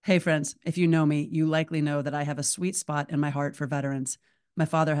Hey, friends, if you know me, you likely know that I have a sweet spot in my heart for veterans. My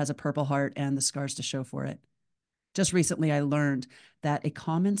father has a Purple Heart and the scars to show for it. Just recently, I learned that a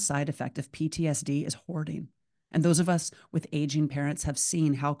common side effect of PTSD is hoarding. And those of us with aging parents have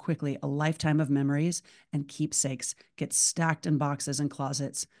seen how quickly a lifetime of memories and keepsakes get stacked in boxes and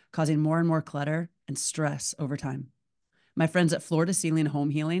closets, causing more and more clutter and stress over time. My friends at Floor to Ceiling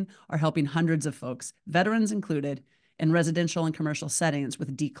Home Healing are helping hundreds of folks, veterans included, in residential and commercial settings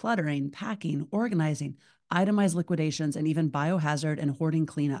with decluttering, packing, organizing, itemized liquidations, and even biohazard and hoarding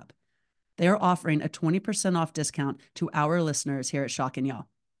cleanup. They are offering a 20% off discount to our listeners here at Shock and Y'all.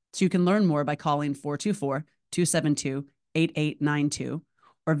 So you can learn more by calling 424-272-8892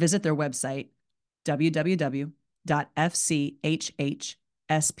 or visit their website,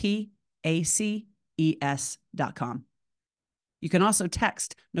 www.fchhspaces.com. You can also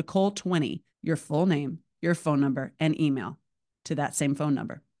text Nicole20, your full name, your phone number, and email to that same phone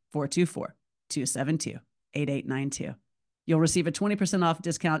number, 424-272-8892. You'll receive a 20% off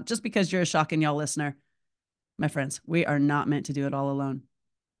discount just because you're a Shock and Y'all listener. My friends, we are not meant to do it all alone.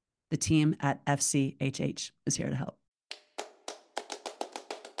 The team at FCHH is here to help.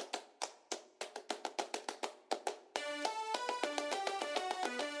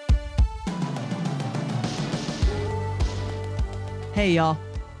 Hey, y'all.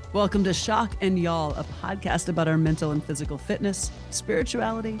 Welcome to Shock and Y'all, a podcast about our mental and physical fitness,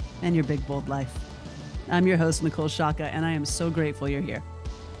 spirituality, and your big, bold life. I'm your host, Nicole Shaka, and I am so grateful you're here.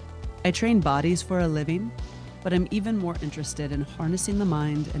 I train bodies for a living, but I'm even more interested in harnessing the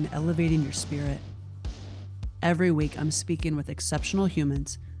mind and elevating your spirit. Every week, I'm speaking with exceptional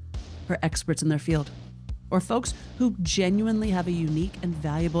humans who are experts in their field, or folks who genuinely have a unique and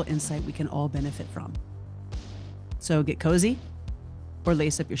valuable insight we can all benefit from. So get cozy, or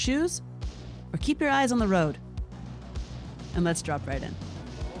lace up your shoes, or keep your eyes on the road. And let's drop right in.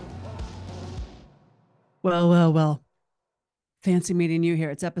 Well. Fancy meeting you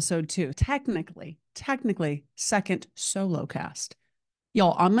here. It's episode 2. Technically, second solo cast.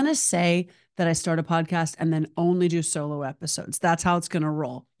 Y'all, I'm going to say that I start a podcast and then only do solo episodes. That's how it's going to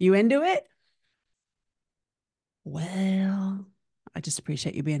roll. You into it? Well, I just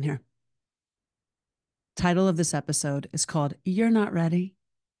appreciate you being here. Title of this episode is called You're Not Ready.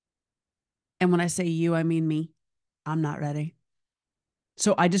 And when I say you, I mean me. I'm not ready.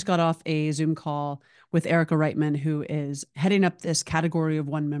 So I just got off a Zoom call with Erica Reitman, who is heading up this Category of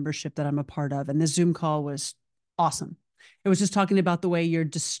One membership that I'm a part of. And this Zoom call was awesome. It was just talking about the way your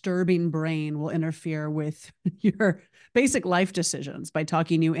disturbing brain will interfere with your basic life decisions by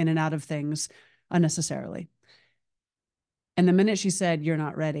talking you in and out of things unnecessarily. And the minute she said, "You're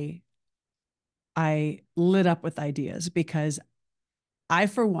not ready," I lit up with ideas because I,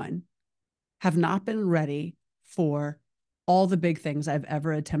 for one, have not been ready for all the big things I've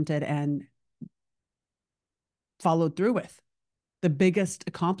ever attempted and followed through with. The biggest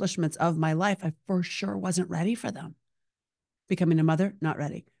accomplishments of my life, I for sure wasn't ready for them. Becoming a mother, not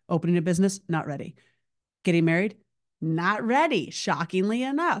ready. Opening a business, not ready. Getting married, not ready. Shockingly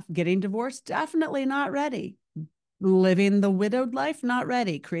enough. Getting divorced, definitely not ready. Living the widowed life, not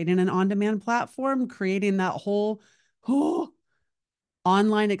ready. Creating an on-demand platform, creating that whole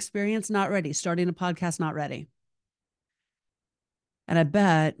online experience, not ready. Starting a podcast, not ready.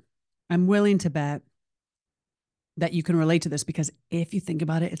 And I'm willing to bet that you can relate to this because if you think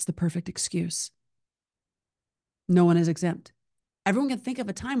about it, it's the perfect excuse. No one is exempt. Everyone can think of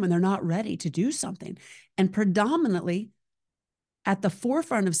a time when they're not ready to do something. And predominantly at the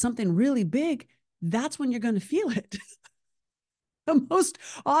forefront of something really big, that's when you're going to feel it. The most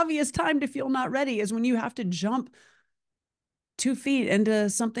obvious time to feel not ready is when you have to jump 2 feet into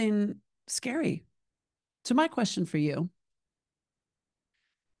something scary. So my question for you,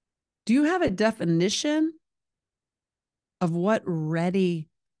 do you have a definition of what ready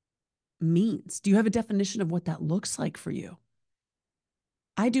means? Do you have a definition of what that looks like for you?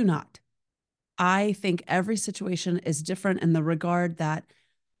 I do not. I think every situation is different in the regard that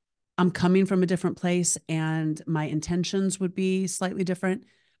I'm coming from a different place and my intentions would be slightly different.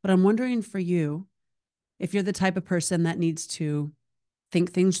 But I'm wondering for you, if you're the type of person that needs to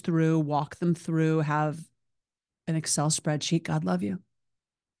think things through, walk them through, have an Excel spreadsheet, God love you.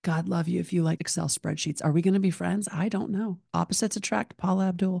 God love you if you like Excel spreadsheets. Are we going to be friends? I don't know. Opposites attract, Paula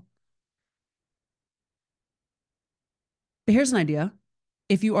Abdul. But here's an idea.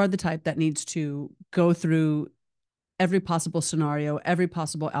 If you are the type that needs to go through every possible scenario, every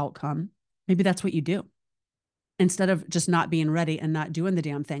possible outcome, maybe that's what you do. Instead of just not being ready and not doing the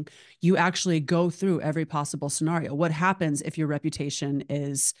damn thing, you actually go through every possible scenario. What happens if your reputation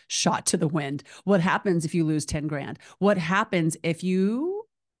is shot to the wind? What happens if you lose 10 grand? What happens if you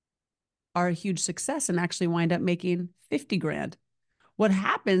are a huge success and actually wind up making 50 grand? What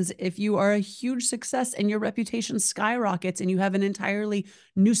happens if you are a huge success and your reputation skyrockets and you have an entirely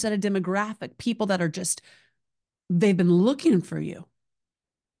new set of demographic, people that are just, they've been looking for you.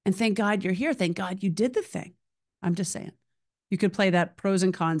 And thank God you're here. Thank God you did the thing. I'm just saying. You could play that pros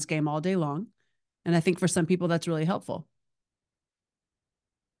and cons game all day long. And I think for some people that's really helpful.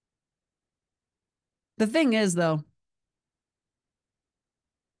 The thing is, though,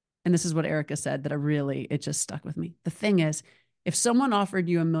 and this is what Erica said that it just stuck with me. The thing is, if someone offered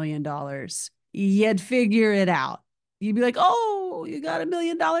you $1 million, you'd figure it out. You'd be like, oh, you got $1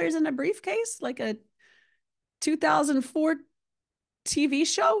 million in a briefcase, like a 2004 TV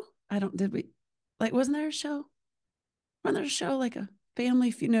show. Wasn't there a show? Wasn't there a show like a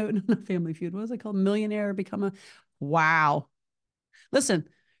Family Feud? No, not Family Feud. What was it called? Millionaire Become a, wow. Listen,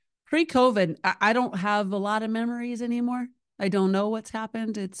 pre-COVID, I don't have a lot of memories anymore. I don't know what's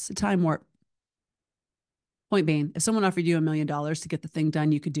happened. It's a time warp. Point being, if someone offered you $1 million to get the thing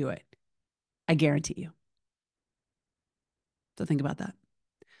done, you could do it. I guarantee you. So think about that.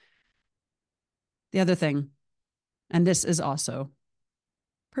 The other thing, and this is also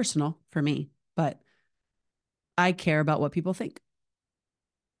personal for me, but I care about what people think.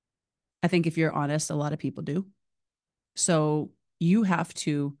 I think if you're honest, a lot of people do. So you have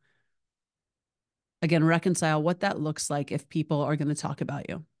to, again, reconcile what that looks like if people are going to talk about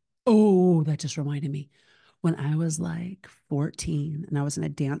you. Oh, that just reminded me. When I was like 14 and I was in a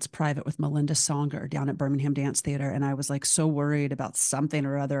dance private with Melinda Songer down at Birmingham Dance Theater, and I was like so worried about something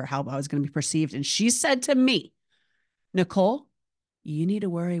or other, how I was going to be perceived. And she said to me, Nicole, you need to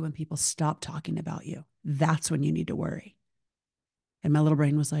worry when people stop talking about you. That's when you need to worry. And my little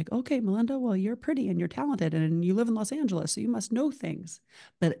brain was like, okay, Melinda, well, you're pretty and you're talented and you live in Los Angeles, so you must know things.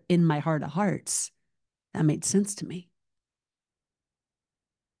 But in my heart of hearts, that made sense to me.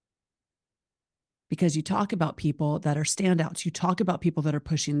 Because you talk about people that are standouts. You talk about people that are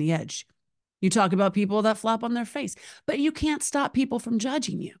pushing the edge. You talk about people that flop on their face, but you can't stop people from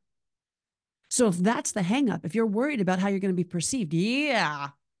judging you. So if that's the hangup, if you're worried about how you're going to be perceived, yeah,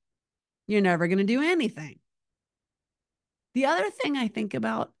 you're never going to do anything. The other thing I think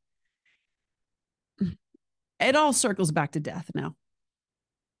about, it all circles back to death now.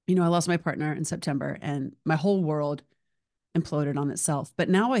 You know, I lost my partner in September and my whole world imploded on itself. But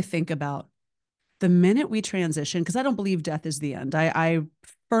now I think about the minute we transition, because I don't believe death is the end. I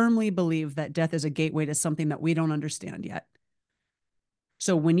firmly believe that death is a gateway to something that we don't understand yet.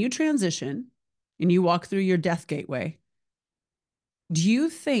 So when you transition and you walk through your death gateway, do you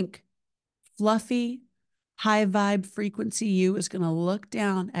think fluffy, high vibe frequency you is going to look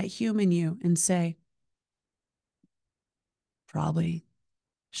down at human you and say, probably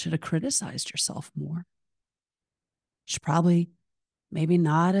should have criticized yourself more? Should probably maybe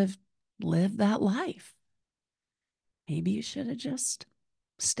not have lived that life. Maybe you should have just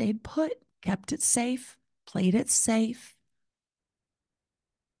stayed put, kept it safe, played it safe.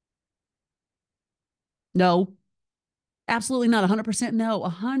 No, absolutely not. 100% no.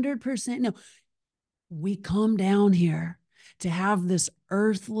 100% no. We come down here to have this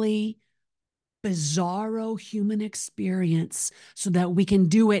earthly, bizarro human experience so that we can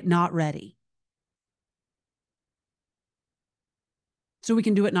do it not ready. So we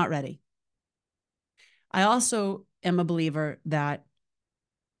can do it not ready. I also am a believer that,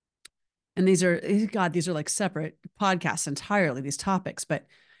 and these are, God, these are like separate podcasts entirely, these topics, but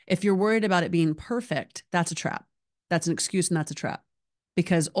if you're worried about it being perfect, that's a trap. That's an excuse and that's a trap,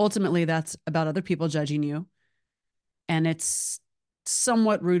 because ultimately that's about other people judging you. And it's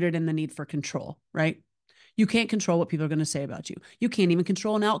somewhat rooted in the need for control, right? You can't control what people are going to say about you. You can't even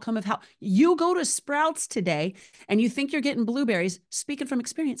control an outcome of how you go to Sprouts today and you think you're getting blueberries. Speaking from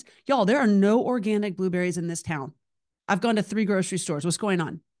experience, y'all, there are no organic blueberries in this town. I've gone to 3 grocery stores. What's going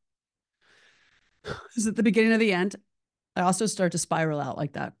on? Is it the beginning of the end? I also start to spiral out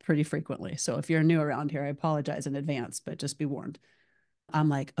like that pretty frequently. So if you're new around here, I apologize in advance, but just be warned. I'm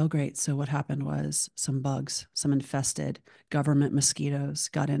like, oh, great. So what happened was some bugs, some infested government mosquitoes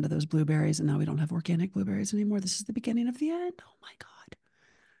got into those blueberries, and now we don't have organic blueberries anymore. This is the beginning of the end. Oh my God.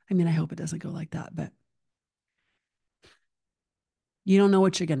 I mean, I hope it doesn't go like that, but you don't know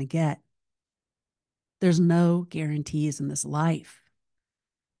what you're going to get. There's no guarantees in this life.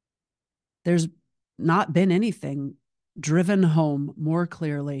 There's not been anything driven home more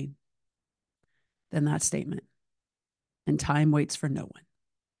clearly than that statement. And time waits for no one.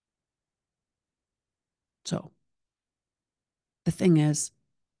 So the thing is,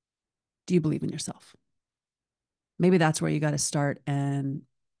 do you believe in yourself? Maybe that's where you got to start and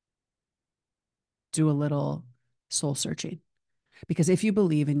do a little soul searching. Because if you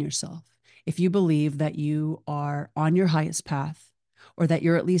believe in yourself, if you believe that you are on your highest path, or that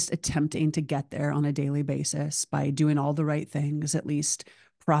you're at least attempting to get there on a daily basis by doing all the right things, at least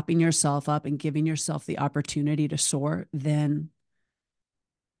propping yourself up and giving yourself the opportunity to soar, then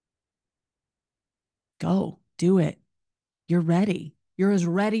go do it. You're ready. You're as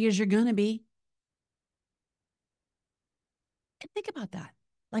ready as you're going to be. And think about that.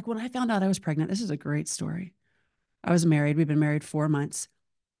 Like when I found out I was pregnant, this is a great story. I was married. We've been married 4 months.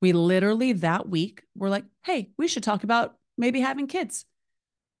 We literally that week were like, hey, we should talk about maybe having kids.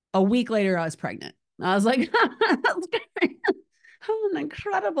 A week later, I was pregnant. I was like, that's great. I'm an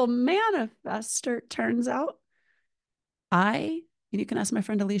incredible manifester, turns out. And you can ask my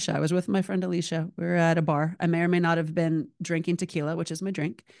friend Alicia. I was with my friend Alicia. We were at a bar. I may or may not have been drinking tequila, which is my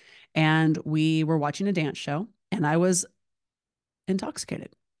drink. And we were watching a dance show, and I was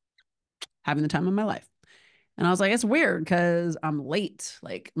intoxicated, having the time of my life. And I was like, it's weird because I'm late.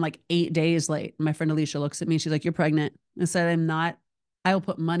 Like, I'm like 8 days late. My friend Alicia looks at me. She's like, you're pregnant. I said, I'm not. I will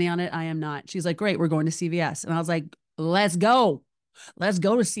put money on it. I am not. She's like, great. We're going to CVS. And I was like, let's go. Let's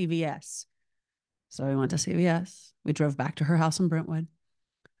go to CVS. So we went to CVS. We drove back to her house in Brentwood.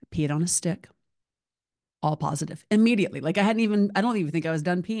 I peed on a stick. All positive immediately. Like I don't even think I was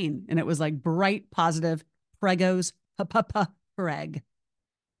done peeing. And it was like bright positive pregos, preg.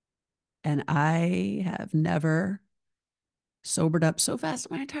 And I have never sobered up so fast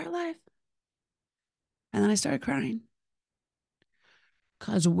in my entire life. And then I started crying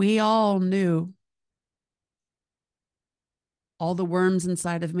because we all knew all the worms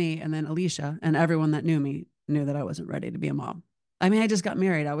inside of me. And then Alicia and everyone that knew me knew that I wasn't ready to be a mom. I mean, I just got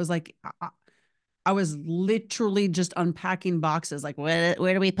married. I was like, I was literally just unpacking boxes. Like, where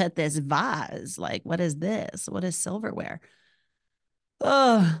do we put this vase? Like, what is this? What is silverware?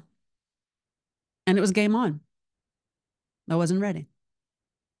 Ugh. And it was game on. I wasn't ready.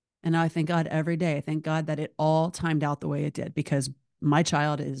 And now I thank God every day. I thank God that it all timed out the way it did, because my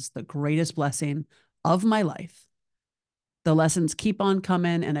child is the greatest blessing of my life. The lessons keep on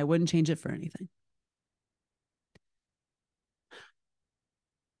coming, and I wouldn't change it for anything.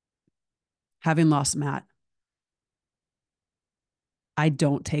 Having lost Matt, I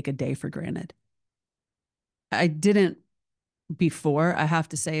don't take a day for granted. I didn't before. I have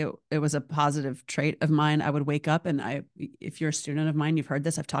to say it was a positive trait of mine. I would wake up, and if you're a student of mine, you've heard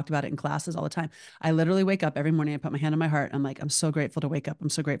this. I've talked about it in classes all the time. I literally wake up every morning. I put my hand on my heart. I'm like, I'm so grateful to wake up. I'm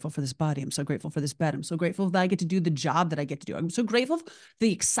so grateful for this body. I'm so grateful for this bed. I'm so grateful that I get to do the job that I get to do. I'm so grateful for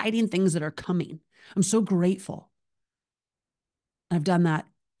the exciting things that are coming. I'm so grateful. I've done that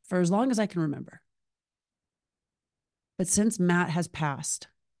for as long as I can remember. But since Matt has passed,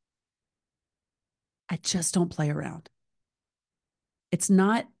 I just don't play around. It's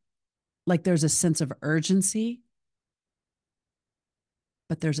not like there's a sense of urgency,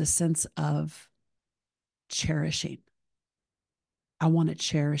 but there's a sense of cherishing. I want to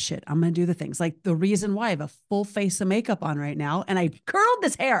cherish it. I'm going to do the things like the reason why I have a full face of makeup on right now, and I curled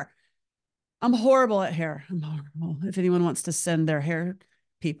this hair. I'm horrible at hair. I'm horrible. If anyone wants to send their hair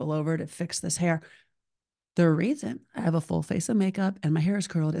people over to fix this hair, the reason I have a full face of makeup and my hair is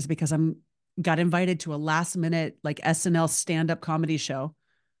curled is because got invited to a last minute like SNL stand-up comedy show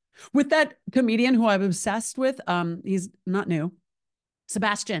with that comedian who I'm obsessed with. He's not new.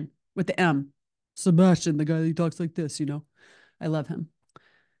 Sebastian with the M. Sebastian, the guy who talks like this, I love him.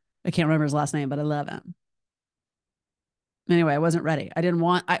 I can't remember his last name, but I love him. Anyway, I wasn't ready. I didn't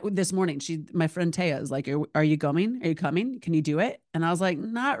want, this morning, my friend Taya is like, are you coming? Are you coming? Can you do it? And I was like,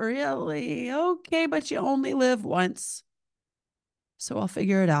 not really. Okay, but you only live once. So I'll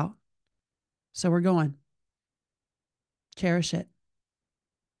figure it out. So we're going. Cherish it.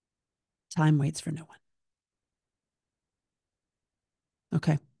 Time waits for no one.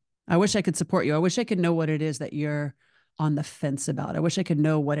 Okay. I wish I could support you. I wish I could know what it is that you're on the fence about. I wish I could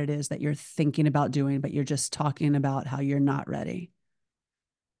know what it is that you're thinking about doing, but you're just talking about how you're not ready.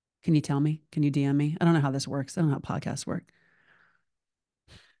 Can you tell me? Can you DM me? I don't know how this works. I don't know how podcasts work.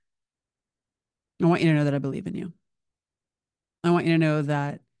 I want you to know that I believe in you. I want you to know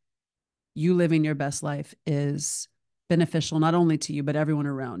that you living your best life is beneficial not only to you, but everyone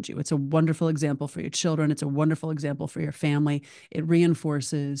around you. It's a wonderful example for your children. It's a wonderful example for your family. It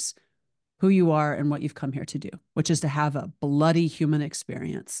reinforces who you are and what you've come here to do, which is to have a bloody human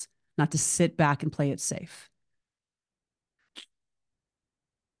experience, not to sit back and play it safe.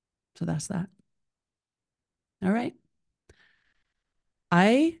 So that's that. All right.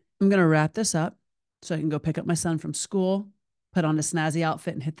 I am going to wrap this up so I can go pick up my son from school, put on a snazzy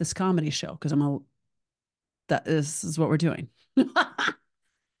outfit, and hit this comedy show because this is what we're doing.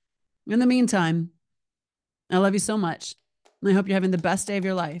 In the meantime, I love you so much. And I hope you're having the best day of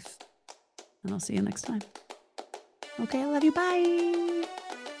your life. and I'll see you next time. Okay, I love you. Bye.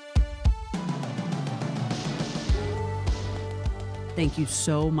 Thank you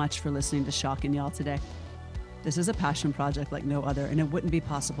so much for listening to Shockin' Y'all today. This is a passion project like no other, and it wouldn't be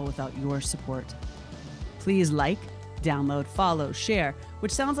possible without your support. Please like, download, follow, share,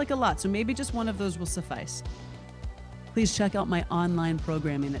 which sounds like a lot, so maybe just one of those will suffice. Please check out my online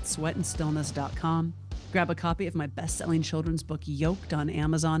programming at sweatandstillness.com. Grab a copy of my best-selling children's book, Yoked, on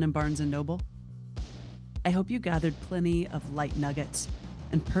Amazon and Barnes & Noble. I hope you gathered plenty of light nuggets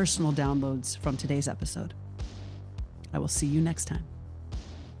and personal downloads from today's episode. I will see you next time.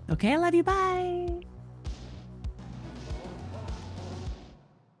 Okay, I love you. Bye.